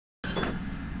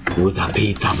with a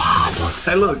pizza man.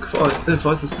 Hey look,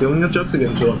 Voice is stealing your jokes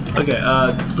again, Sean. Okay,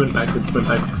 sprint backwards, sprint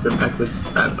backwards, sprint backwards,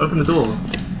 and open the door.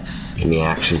 Give me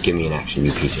action,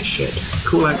 you piece of shit.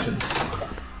 Cool action.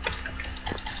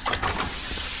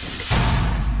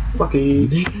 Lucky.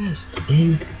 Niggas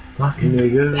in fucking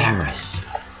Paris.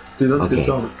 Dude, that's a good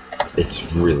song. It's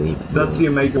really... That's the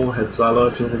Omega Warhead silo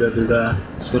if you want to go do that.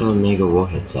 Let's go to Omega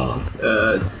Warhead silo.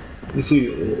 You see,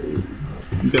 you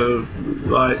go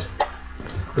right.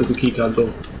 There's a keycard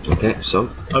door. Okay, so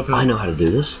open I know how to do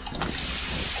this.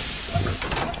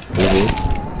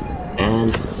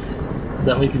 And does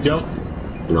that make you jump?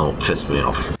 No, it pissed me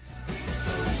off. Try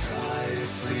to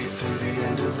sleep through the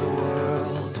end of the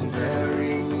world and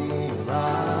bury me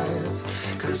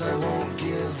alive, 'cause I won't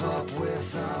give up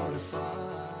without a fight.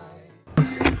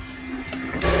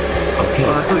 Okay. I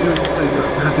thought you were going to say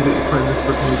you're happy that you're playing this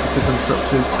with me because I'm such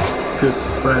a good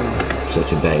friend.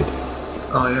 Such a babe.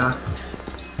 Oh yeah.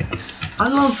 I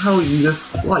love how you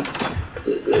just, like,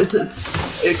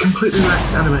 it completely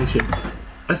lacks animation.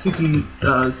 SCP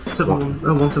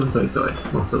 173, sorry.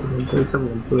 Not 713,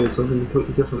 713 is something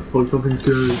completely different. Probably something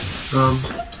good.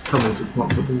 Tell me if it's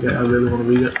not something good, I really want to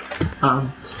read it.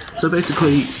 So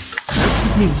basically,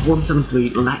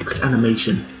 SCP-173 lacks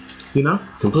animation. You know?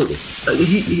 Completely.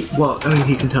 Well, I mean,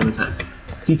 he can turn his head.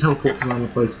 He teleports around the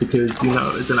place because, you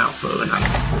know, it's an alpha and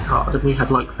it's hard. And we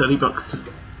had like $30 to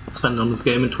spend on this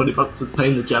game and $20 was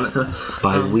paying the janitor.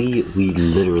 By we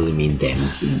literally mean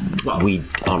them. Well, we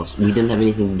didn't have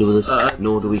anything to do with this,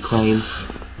 nor do we claim.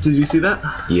 Did you see that?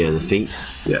 Yeah, the feet.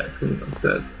 Yeah, it's going to be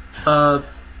downstairs.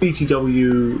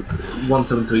 BTW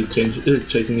 173 is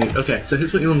chasing you. Okay, so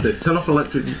here's what you want to do. Turn off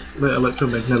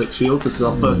electromagnetic shield. This is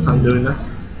our first time doing this.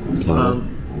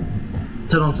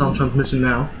 Turn on sound transmission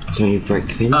now. Don't you break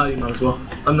the thing? You might as well.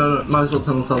 No, might as well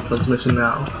turn on sound transmission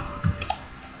now.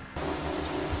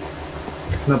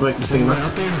 No, break the thing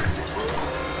out there.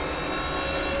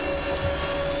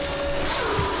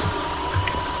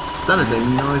 That is a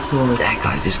nice noise. That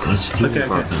guy just got his feet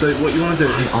broken. Okay, so what you want to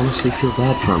do I honestly feel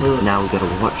bad for him. Now we gotta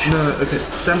watch. No, okay,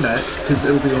 stand back, because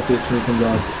it'll be obvious when he comes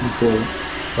out and fall.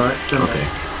 Right, stand back.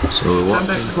 So we're stand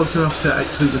back close enough to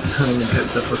actually just turn and hit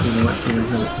the fucking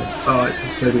electromagnetic thing. Alright,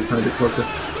 maybe a tiny bit closer.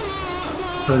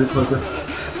 Tiny bit closer.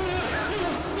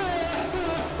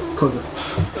 Closer.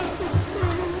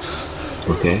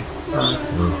 Okay.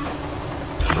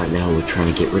 Right now we're trying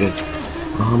to get rid of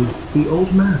the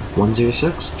old man.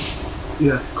 106?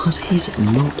 Yeah. Cause he's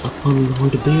not a fun guy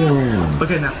to be around.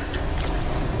 Okay, now.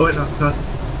 Oh wait, no.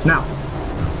 Now.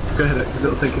 Go ahead, because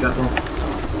it'll take you that long.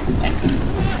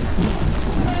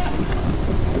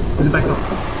 Is it back on?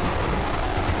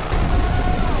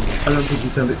 I don't think you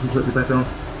turned it completely back on.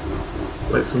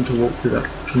 Wait for him to walk through that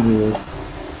skin wall.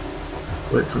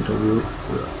 Wait for him to walk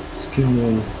through that skin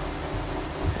wall.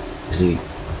 Is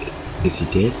he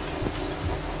dead?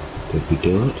 Did we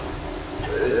do it?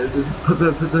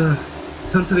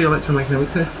 Turn to the electromagnetic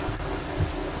thing.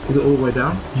 Is it all the way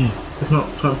down? Yeah. If not,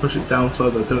 try and push it down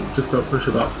further. Don't push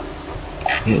it up.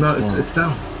 Yeah, no, it's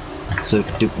down. So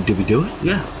did we do it?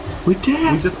 Yeah. We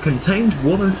did. We just contained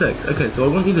 106. Okay, so I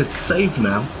want you to save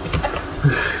now.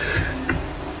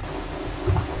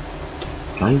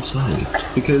 I'm silent.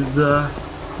 Because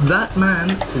that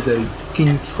man is a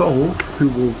king troll who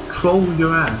will troll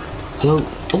your ass. So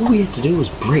all we had to do was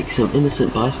break some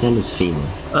innocent bystander's femur.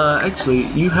 Actually,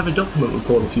 you have a document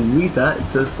report. If you read that, it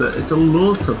says that it's a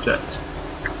law subject.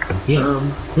 Yeah.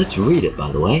 Let's read it, by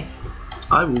the way.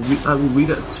 I will read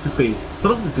it at speed.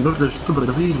 Not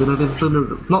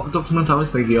the document I was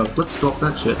thinking of. Let's drop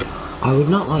that shit. I would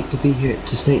not like to be here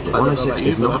to state that 106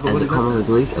 is not, as it commonly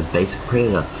believed, a basic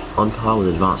predator on par with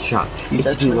advanced shark.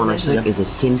 SCP-106 is a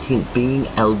sentient being,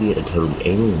 albeit a totally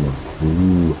alien one.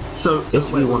 Ooh. So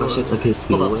SCP-106 appears to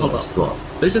be hold up.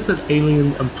 They just said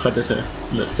alien and predator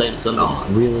in the same sentence. Oh,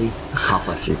 really?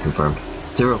 Half-Life 3 confirmed.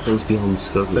 Several things beyond the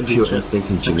scope of pure instinct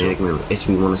and genetic memory.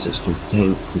 SCP-106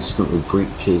 consistently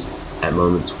breaches at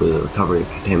moments where the recovery of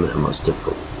containment are most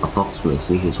difficult. A fox may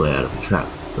see his way out of a trap,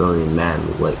 but only a man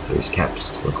will wait for his captors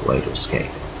to look away to escape.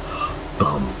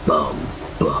 Bum bum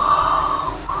bum.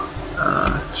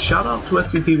 Shout out to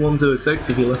SCP-106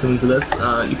 if you're listening to this.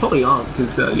 You probably aren't,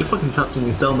 because you're fucking trapped in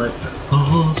your cell, mate.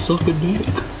 Oh, suck a dick.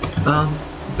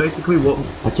 Basically what...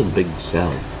 That's a big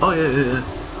cell. Oh, yeah.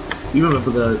 You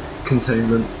remember the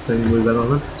containment thing we went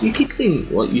on? Do you keep seeing,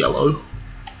 like, yellow?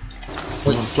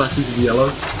 Like, flashes of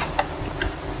yellow?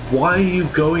 Why are you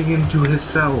going into his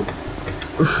cell?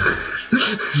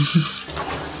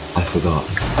 I forgot.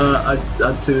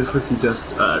 I'd seriously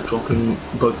suggest dropping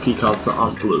both keycards that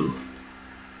aren't blue.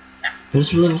 But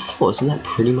it's level 4, isn't that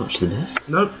pretty much the best?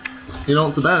 Nope. You know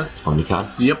what's the best? Funny card.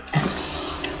 Yep.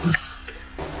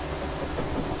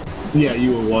 Yeah,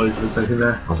 you were worried for a second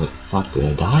there. I was like, fuck, did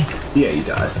I die? Yeah, you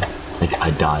died. Like,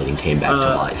 I died and came back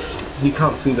to life. You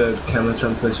can't see the camera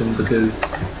transmission because,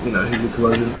 you know, he's a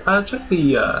corrosion. Check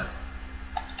the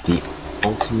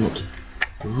ultimate...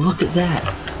 Look at that!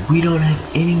 We don't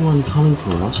have anyone coming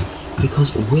for us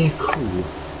because we're cool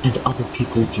and other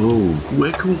people drool.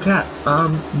 We're cool cats.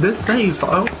 This save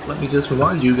file, let me just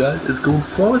remind you guys, is called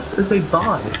Forest is a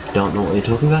Buy. Don't know what you're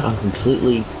talking about, I'm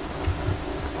completely...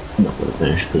 not gonna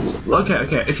finish because...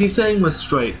 Okay, if you're saying we're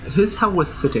straight, here's how we're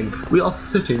sitting. We are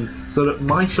sitting so that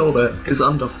my shoulder is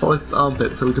under Forest's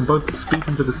armpit so we can both speak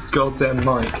into this goddamn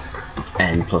mic.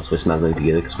 And plus we're snuggling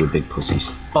together because we're big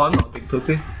pussies. Oh, I'm not a big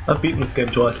pussy. I've beaten this game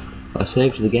twice. I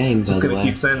saved the game, by the way. Just gonna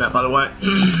keep saying that, by the way.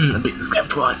 I beat this game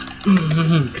twice.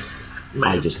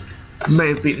 May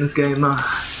have beaten this game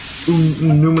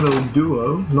numero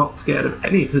duo, not scared of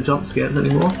any of the jump scares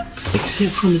anymore.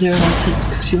 Except from 0 to 6,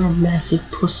 because you're a massive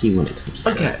pussy when it comes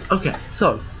to that. Okay,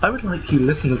 so, I would like you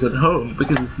listeners at home,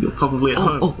 because you're probably at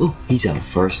home. Oh, he's our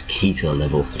first Keita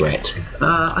level threat.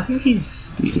 I think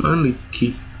he's the only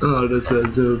Keita. Oh, there's a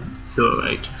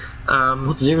 008.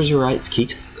 What's 008's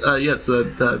Keita? Yeah, it's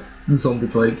the zombie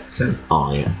plague thing.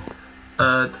 Oh, yeah.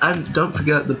 And don't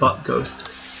forget the butt ghost.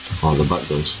 Oh, the butt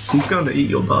ghost. He's going to eat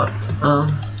your butt.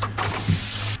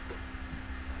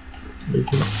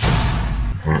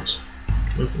 Perhaps.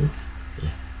 Yeah.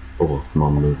 Or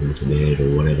mom moving to bed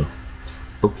or whatever.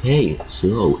 Okay,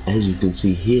 so as you can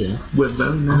see here,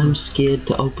 I'm scared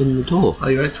to open the door.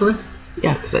 Are you actually?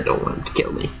 Yeah, because I don't want him to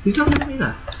kill me. He's not gonna be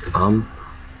there.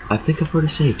 I think I've already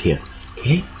saved here.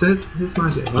 Okay? So here's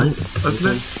magic, right? Open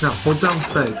it. Now, hold down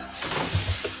space.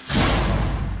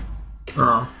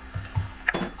 Oh.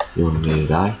 You want me to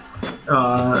die?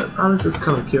 I was just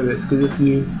kind of curious, because if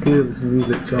you hear this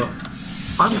music shot,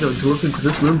 I'm going to look into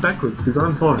this room backwards, because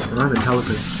I'm Forrest and I'm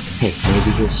intelligent. Hey,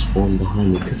 maybe he'll spawn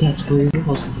behind me, because that's where he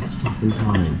was last fucking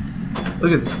time.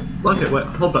 Look at this. Okay, wait,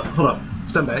 hold up.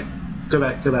 Stand back. Go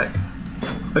back.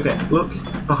 Okay, look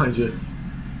behind you.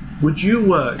 Would you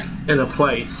work in a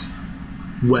place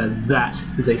where that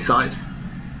is a sight?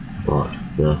 What?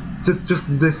 The... Just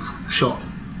this shot.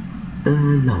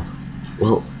 No.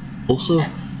 Well, also,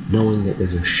 knowing that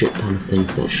there's a shit ton of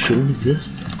things that shouldn't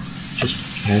exist, just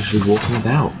casually walking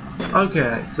about.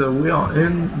 Okay, so we are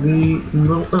in the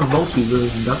multi-room,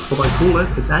 that's what I call it.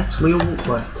 It's actually a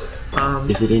walkway.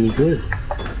 Is it any good?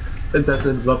 That's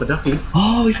a rubber ducky.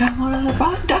 Oh, we found one of the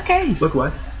rubber duckies! Look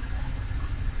away.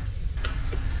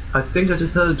 I think I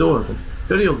just heard a door open.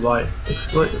 Go to your right.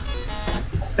 Explore.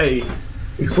 Hey,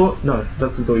 explore. No,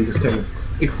 that's the door you just came in.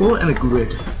 Explore in a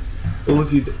grid. All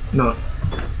of you. No.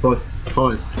 Forest.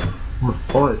 What?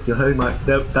 Forest. You're heading like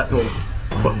that door.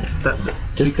 What?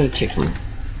 Just go check something.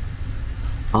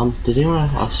 Did anyone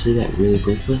else see that really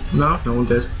briefly? No one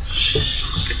did.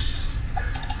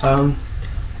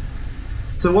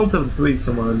 So 173 is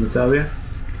somewhere in this area.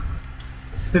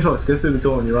 Hey Forrest, go through the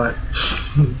door on your right.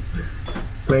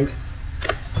 Blink.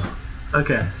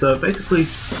 Okay, so basically,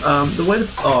 the way to...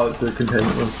 Oh, it's a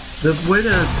containment room. The way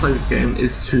to play this game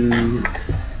is to...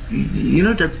 You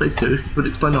know Dead Space 2? But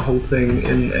explain the whole thing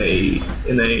in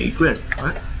a grid,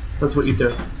 right? That's what you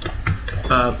do.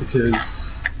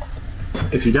 Because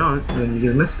if you don't, then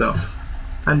you're gonna miss stuff.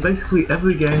 And basically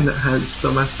every game that has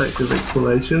some aspect of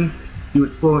exploration, you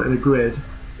explore it in a grid,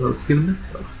 or else you're gonna miss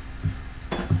stuff.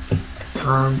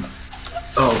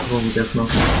 Oh, wrong guess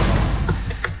not.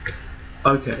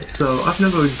 Okay, so I've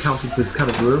never encountered this kind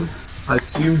of room. I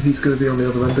assume he's gonna be on the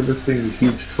other end of this being a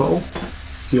huge troll.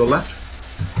 To your left.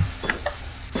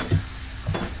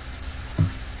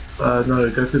 No,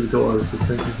 go through the door. I was just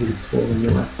thinking he would spawn on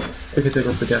your left. Okay, take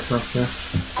off the gas mask now.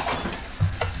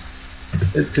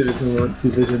 It's seriously won't see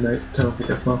vision, mate. Turn off the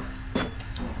gas mask.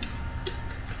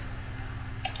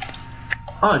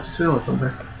 Oh, I just realised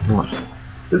something. What?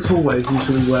 This hallway is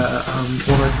usually where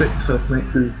 106 first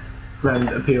makes his grand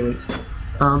appearance.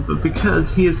 But because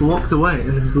he is locked away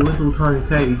in his little tiny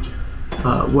cage,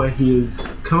 where he is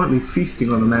currently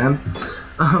feasting on a man,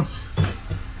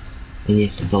 and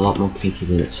yes, it's a lot more kinky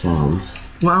than it sounds.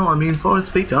 Well, I mean, Forrest,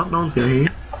 speak up, no one's gonna hear you.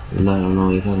 No, I don't know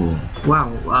what you're talking about.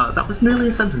 Wow, that was nearly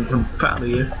a sentence, I'm proud of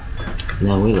you.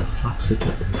 Now, where the fuck's the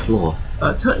floor?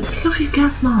 Take off your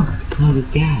gas mask! No, there's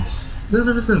gas. No,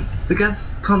 there isn't. The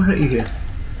gas can't hurt you here.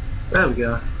 There we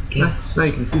go. Gas. Now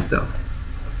you can see stuff.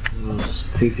 Well, it's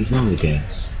creepy zombie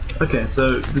gas. Okay, so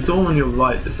the door on your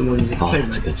right is the one you just came in.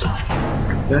 That's a good sign.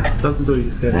 Yeah, that's the door you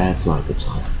just came in. That's not a good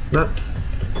sign. That's...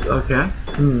 okay.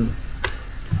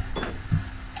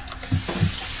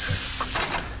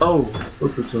 Oh,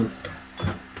 what's this one?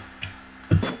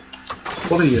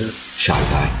 What are you? Shy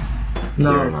Guy.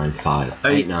 No. 095.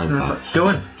 895. Go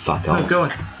in. Fuck No, off. go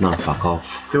in. No, fuck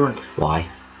off. Go in. Why?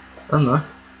 I don't know.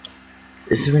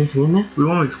 Is there anything in there? We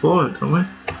want to explore it, don't we?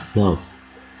 No.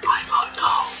 I don't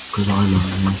know. Because I'm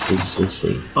a massive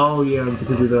sissy. Oh yeah,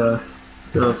 because of the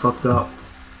fucked up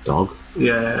Dog?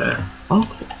 Yeah. Oh.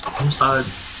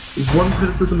 One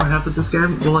criticism I have of this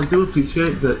game, well, I do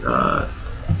appreciate that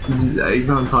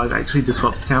 895 actually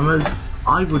disrupts cameras.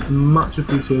 I would much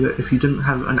appreciate it if you didn't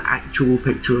have an actual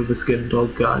picture of a skinned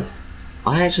dog, guys.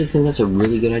 I actually think that's a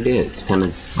really good idea. It's kind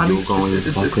of you're going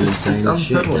fucking insane it's and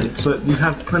shit. unsettling, but you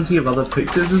have plenty of other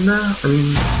pictures in there. I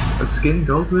mean, a skinned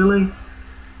dog, really?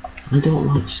 I don't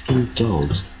like skinned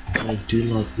dogs, but I do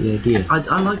like the idea. I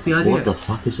like the idea. What the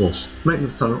fuck is this?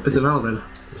 Maintenance tunnel. It's an elevator.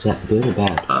 Is that good or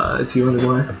bad? It's the only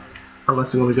way.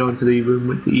 Unless you want to go into the room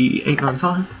with the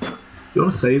 895. Do you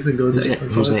want to save and go into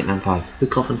 895? Who's 895? The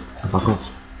coffin. Fuck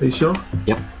off. Are you sure?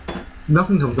 Yep.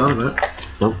 Nothing comes out of it.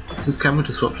 Nope. It's just camera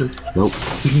disruption. Nope.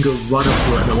 You can go right up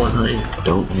to it and it won't hurt you.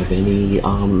 Don't have any,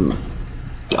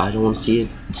 I don't want to see a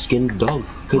skinned dog.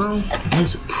 Because, Well,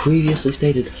 as previously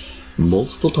stated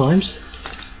multiple times...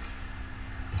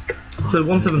 So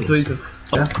 173's in.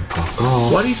 Yeah. Fuck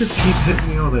off. Why do you just keep hitting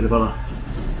the elevator, brother?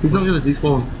 He's not going to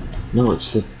despawn. No,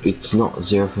 it's not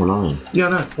 049. Yeah,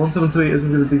 no. 173 isn't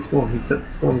going to despawn. He's set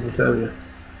to spawn in this area.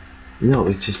 No,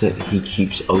 it's just that he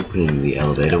keeps opening the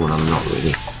elevator when I'm not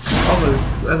ready.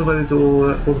 Oh, the elevator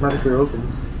door automatically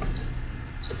opens.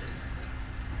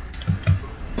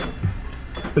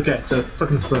 Okay, so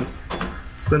fucking sprint.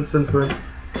 Sprint, sprint, sprint.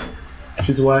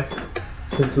 She's away.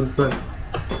 Sprint, sprint, sprint.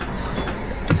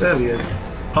 There he is.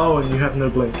 Oh, and you have no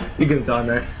blink. You're gonna die,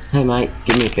 mate. Hey mate,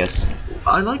 give me a kiss.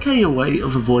 I like how your way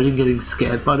of avoiding getting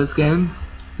scared by this game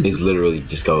Is literally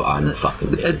just go, I'm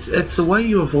fucking dead. It's the way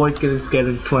you avoid getting scared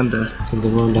in Slender. I think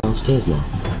I'm going downstairs now.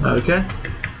 Okay.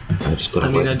 I just gotta I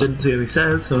mean, wait. I didn't see any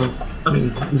stairs, so... I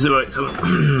mean,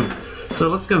 087. So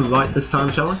let's go right this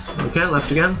time, shall we? Okay,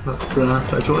 left again. That's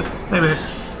fair choice. Hey, mate.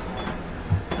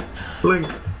 Blink.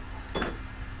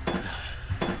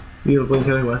 You're gonna blink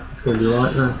anyway. It's gonna be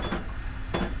right there.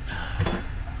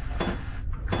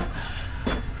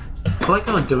 I like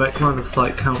how a direct line of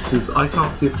sight counts as I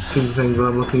can't see a fucking thing when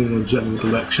I'm looking in a general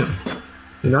direction.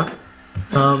 You know?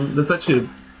 There's actually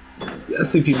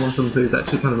SCP-173 is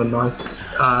actually kind of a nice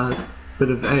bit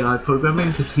of AI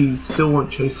programming because he still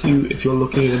won't chase you if you're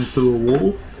looking at him through a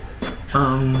wall.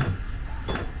 I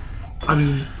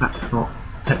mean, that's not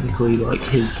technically like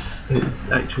his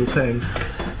actual thing,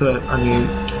 but I mean,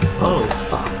 Oh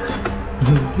fuck.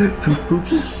 too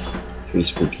spooky? 3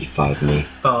 spooky, 5 me.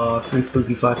 3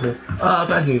 spooky, 5 me.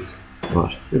 Bad news.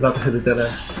 What? You're about to hit a dead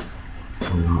end.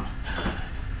 I'm not.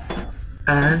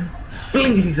 And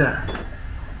blinkity zap.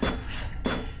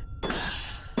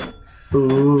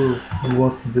 Ooh,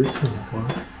 what's this one for?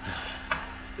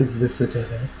 Is this a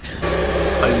dead end?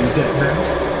 Are you dead now?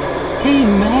 Hey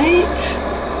mate!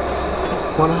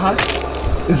 Wanna hug?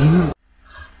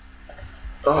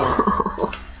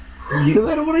 Oh. No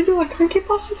matter what I do, I can't get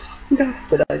past this fucking guy.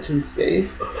 But I actually scared.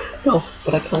 No,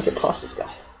 but I can't get past this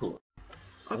guy.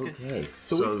 Okay,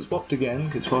 So we've swapped again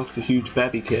because Frost's a huge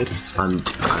babby kid. I'm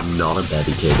not a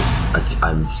babby kid.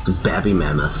 I'm Babby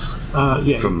Mammoth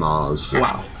Yeah. from Mars.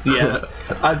 Wow. Yeah.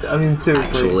 I mean,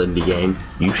 seriously. Actual indie game.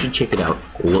 You should check it out.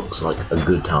 Looks like a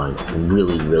good time.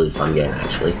 Really, really fun game,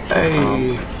 actually.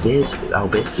 Hey. There's our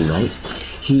bestie mate.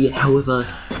 He, however,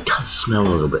 does smell a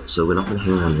little bit, so we're not going to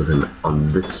hang around with him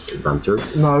on this run through.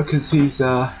 No, because he's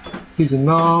a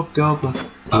knob gobbler.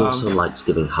 He also likes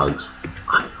giving hugs.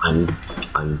 I'm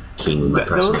keen with my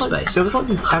personal space. There was like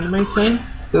this anime thing.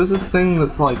 There was this thing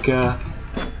that's like it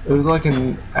was like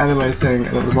an anime thing,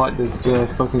 and it was like this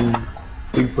fucking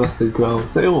big busted girl.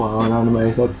 Say all are on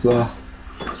anime.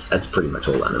 That's pretty much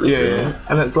all anime. Yeah.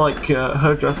 And it's like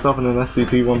her dressed up in an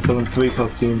SCP-173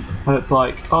 costume, and it's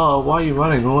like, oh, why are you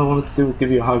running? All I wanted to do was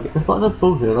give you a hug. It's like, that's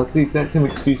bullshit. That's the exact same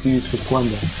excuse you use for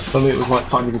Slender. Only it was like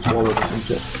finding his wallet or some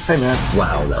shit. Hey man.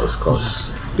 Wow, that was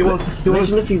close.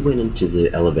 Imagine if you went into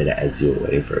the elevator as you were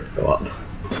waiting for it to go up.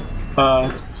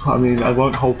 I mean, I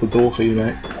won't hold the door for you,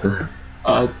 mate.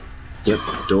 Yep,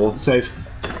 door. Save.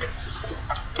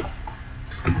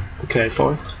 Okay,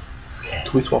 Forrest.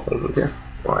 Can we swap over again?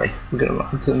 Why? We're gonna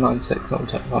run to 9-6 on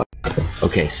tech 5.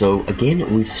 Okay, so again,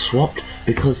 we've swapped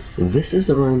because this is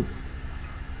the room.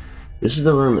 This is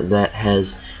the room that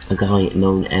has a guy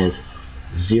known as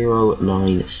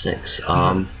 096.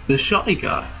 The shy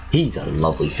guy. He's a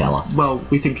lovely fella. Well,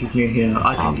 we think he's near here.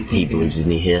 I think he's near he believes he's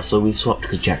near here, so we've swapped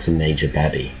because Jack's a major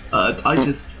babby.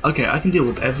 Okay, I can deal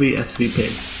with every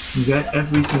SCP. Get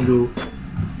every single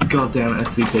goddamn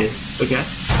SCP, okay?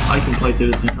 I can play through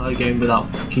this entire game without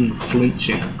fucking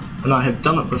flinching. And I have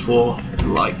done it before,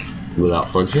 like... Without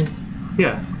flinching?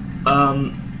 Yeah. I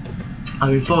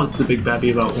mean, Forrest's the big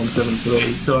baddie about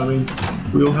 173, so I mean,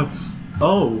 we all have...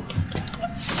 Oh!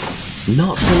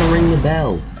 Not gonna ring the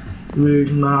bell.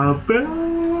 Ring my bell.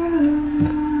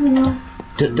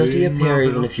 Does he appear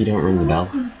even if you don't ring the bell?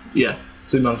 Yeah,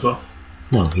 so you might as well.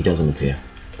 No, he doesn't appear.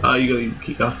 You gotta use the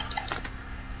keycard.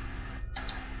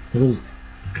 You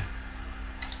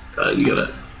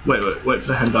gotta... Wait for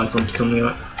the hand icon to come near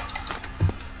it.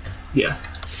 Yeah.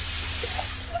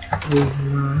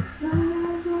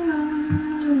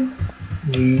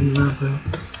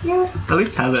 At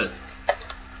least have it.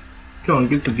 Come on,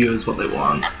 give the viewers what they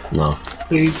want. No.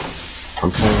 Please. I'm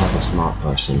playing like a smart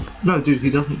person. No, dude, he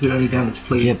doesn't do any damage,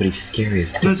 please. Yeah, but he's scary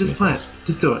as No, just play it.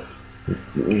 Just do it.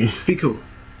 Be cool.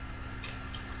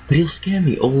 But he'll scare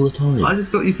me all the time. I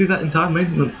just got you through that entire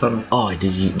maintenance tunnel. Oh,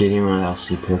 did anyone else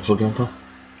see Purple Jumper?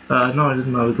 No, I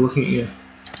didn't. I was looking at you.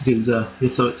 Because you're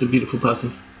such a beautiful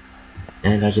person.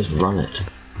 And I just run it.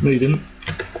 No, you didn't.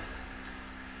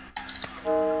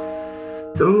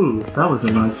 Ooh, that was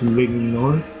a nice ringing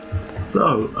noise.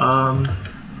 So,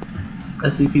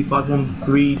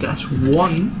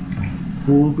 SCP-513-1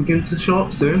 will begin to show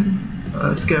up soon.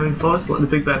 Scaring Forest like the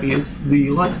big baddie is. The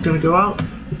lights are going to go out.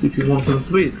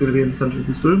 SCP-173 is going to be in the center of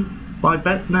this room. I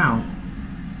bet now.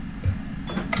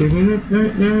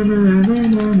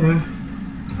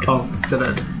 Oh, it's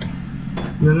dead.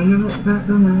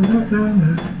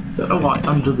 Don't know why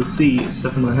Under the Sea is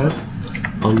stuck in my head.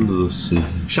 Under the Sea.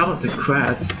 Shout out to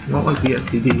Krabs, not like the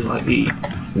STD, like the...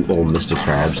 Or Mr.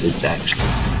 Krabs, it's actually...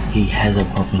 He has a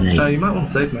proper name. You might want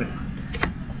to save me.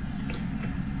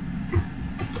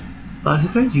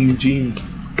 His name's Eugene.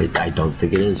 I don't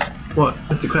think it is. What?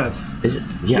 Mr. Krabs? Is it?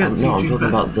 Yeah, no, I'm talking Krabs.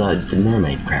 about the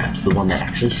mermaid crabs, the one that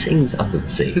actually sings Under the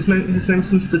Sea. His name's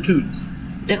Mr. Toots.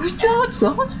 No, it's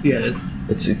not. Yeah, it is.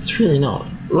 It's really not.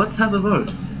 Let's have a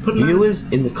vote. Viewers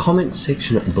in the comment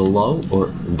section below, or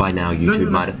by now YouTube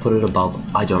might have put it above,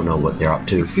 I don't know what they're up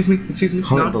to. Excuse me.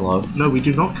 Comment below. No, we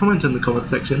do not comment in the comment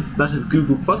section. That is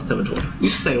Google Plus territory. We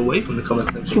stay away from the comment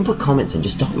section. You can put comments in,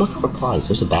 just don't look at replies,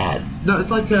 those are bad. No,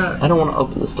 it's like I don't want to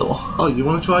open this door. Oh, you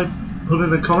want to try put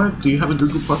in a comment? Do you have a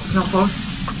Google Plus account for us?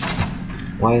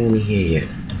 Why isn't he here yet?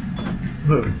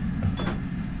 Who?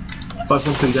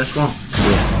 513-1.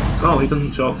 Yeah. Oh, he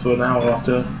doesn't show up for an hour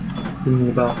after ringing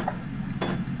the bell.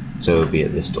 So it'll be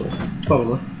at this door.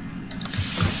 Probably.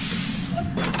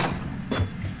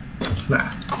 Nah.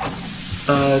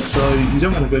 So you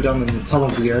don't want to go down in the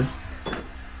tunnels again.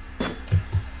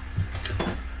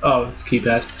 Oh, it's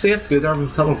keypad. So you have to go down in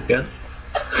the tunnels again.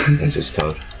 That's just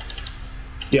code.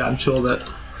 Yeah, I'm sure that...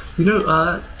 You know,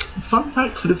 fun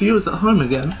fact for the viewers at home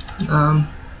again.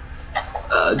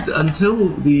 Until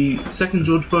the second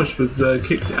George Bush was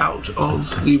kicked out of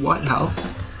the White House,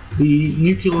 the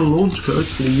nuclear launch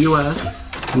codes for the US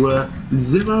were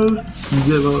 0000.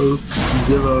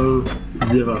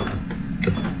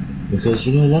 Because,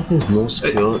 you know, nothing's more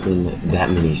secure than that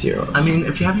many zeros. I mean,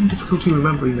 if you're having difficulty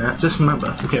remembering that, just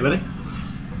remember. Okay, ready?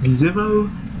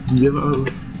 0000.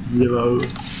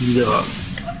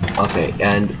 Okay,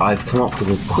 and I've come up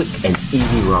with a quick and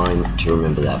easy rhyme to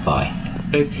remember that by.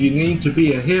 If you need to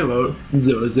be a hero,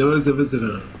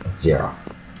 0000. Zero.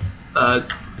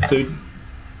 Dude.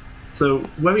 So,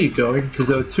 where are you going? Because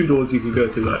there are two doors you can go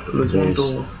through, right? There's one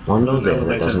door. One door there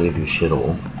that doesn't give you shit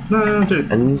all. No,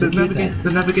 dude. And there's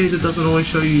The navigator doesn't always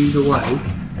show you the way.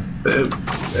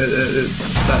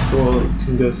 That door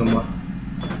can go somewhere.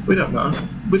 We don't know.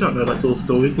 We don't know that door's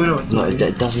story. We don't know. No,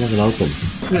 it doesn't have an open.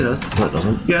 Yeah, it does. No, it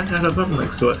doesn't. Yeah, it had a button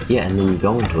next to it. Yeah, and then you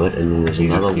go into it, and then there's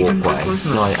another walkway.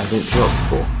 No, I went through it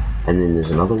before. And then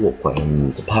there's another walkway, and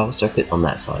there's a power circuit on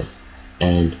that side.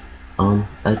 And, I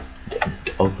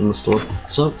open the store.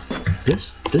 So,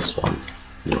 this one,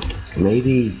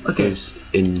 maybe is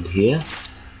in here?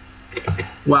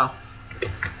 Wow.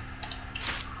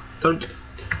 So,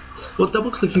 what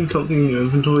double-clicking something in your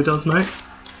inventory does, mate?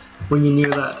 When you're near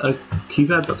that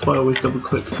keypad, that's why I always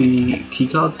double-click the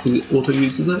keycards, because it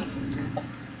auto-uses it.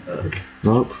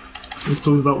 Nope. It's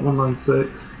talking about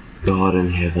 196. God in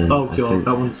heaven. Oh god,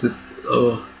 that one's just,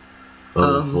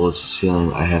 floors to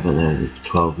ceiling, I haven't had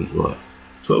 12 what?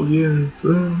 12 years.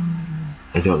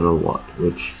 I don't know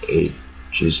which age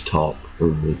is top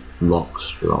when the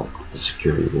locks drop, the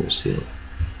security will seal.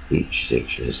 Each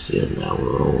section is sealed now,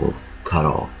 we're all cut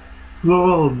off. We're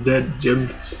all dead, Jim.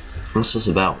 What's this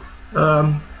about?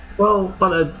 Well, by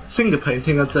the finger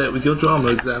painting, I'd say it was your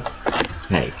drama exam.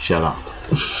 Hey, shut up.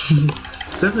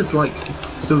 There was like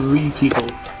 3 people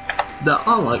that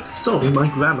are like, sorry, my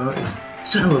grammar is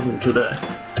element today.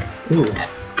 Ooh,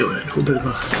 going into a bit of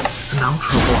an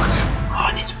outro watch. Oh,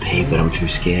 I need to pee, but I'm too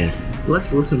scared.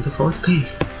 Let's listen to Forest P.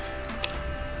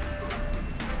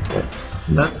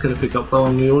 That's gonna pick up well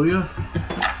on the audio.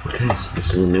 Okay, so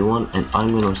this is a new one, and I'm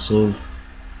gonna assume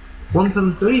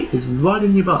 173 is right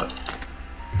in your butt.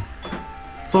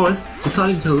 Forest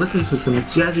deciding to listen to some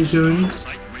jazzy tunes.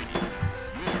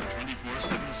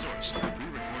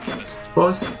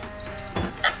 Forest,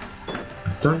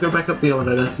 don't go back up the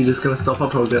elevator, you're just gonna stop our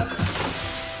progress.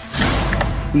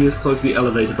 You just close the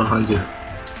elevator behind you.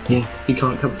 Yeah. You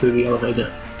can't come through the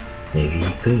elevator. Maybe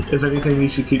you could. If anything, you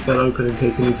should keep that open in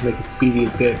case you need to make a speedy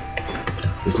escape.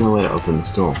 There's no way to open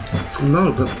this door.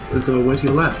 No, but is there a way to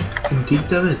your left? Indeed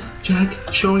there is. Jack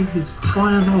showing his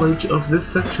prior knowledge of this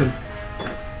section.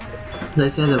 They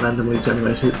say they're randomly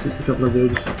generated, it's just a couple of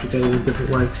rooms replicated in different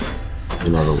ways.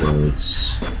 In other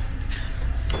words...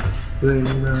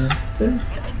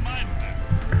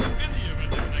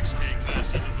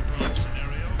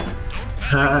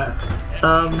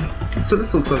 So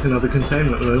this looks like another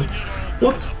containment room.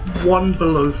 What's 1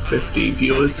 below 50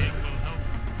 viewers?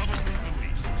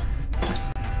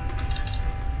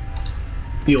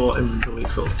 Your inventory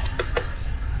is filled.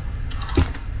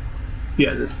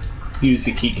 Yeah, just use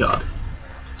your keycard.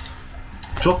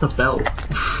 Drop the bell.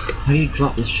 How do you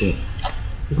drop this shit?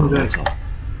 Okay.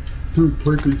 Dude,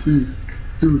 play PC.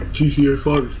 Dude, GTA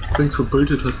 5. Thanks for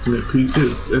beta testing it,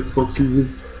 Xbox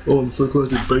users. Oh, I'm so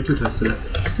glad you beta tested it.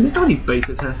 You know how many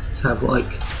beta tests have,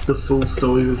 like, the full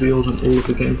story revealed and all of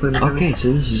the gameplay mechanics? Okay, so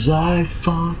this is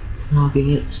iPhone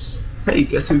nuggets. Hey,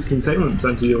 guess whose containment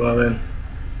center you are in?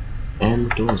 And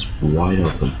the door's wide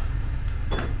open.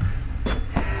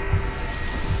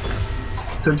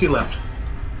 Turn to your left.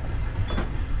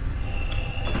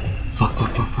 Fuck.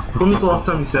 When was the last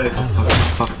time you saved?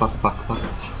 Fuck.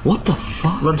 What the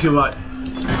fuck? Run to your right.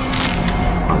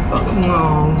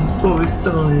 Oh, Boris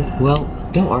died. Well,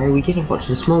 don't worry, we get to watch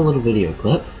a small little video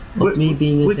clip of me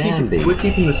being a zombie. We're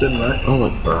keeping this in, right? Oh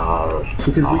my god.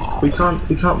 Because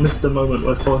we can't miss the moment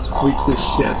where Forrest freaks his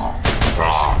shit.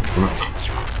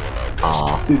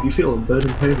 Dude, you feel a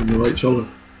burning pain in your right shoulder.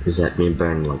 Does that mean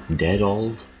burn like dead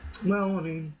old? Well, I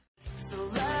mean...